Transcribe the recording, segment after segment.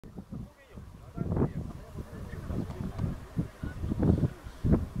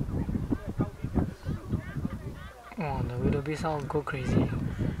wildebeest all go crazy.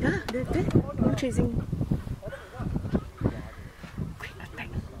 Yeah, they're all chasing. Quick attack.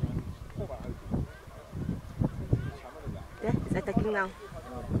 There, it's attacking now.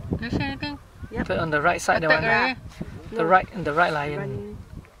 Do you see anything? Yep. On the right side, Attack, the one. The right lion. Running.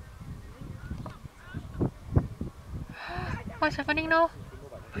 What's happening now?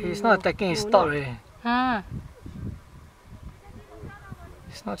 He's not attacking, he's stopped already. Ah.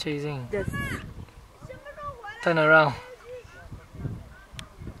 He's not chasing. Yes. Turn around.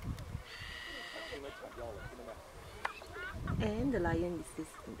 And the lion is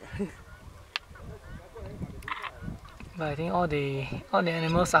this. But I think all the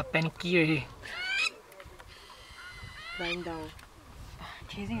animals are panicky already. Lying down.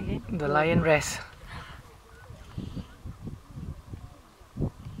 Chasing again? The lion rests.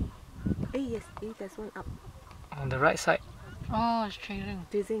 Hey, yes, hey, there's one up. On the right side, Oh, it's chasing.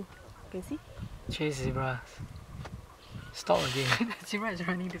 Chasing. Can see? chase zebras. Stop again. Zebra is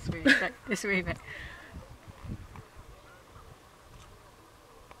running this way, back, this way, back.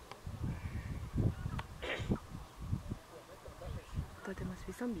 But there must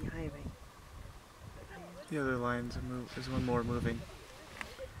be some behind, right? The other lions are there's one more moving.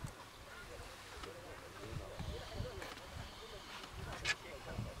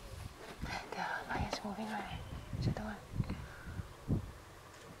 The lion's moving, right? Is it the one?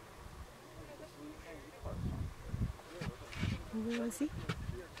 You want to see?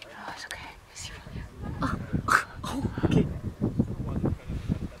 Oh, it's okay.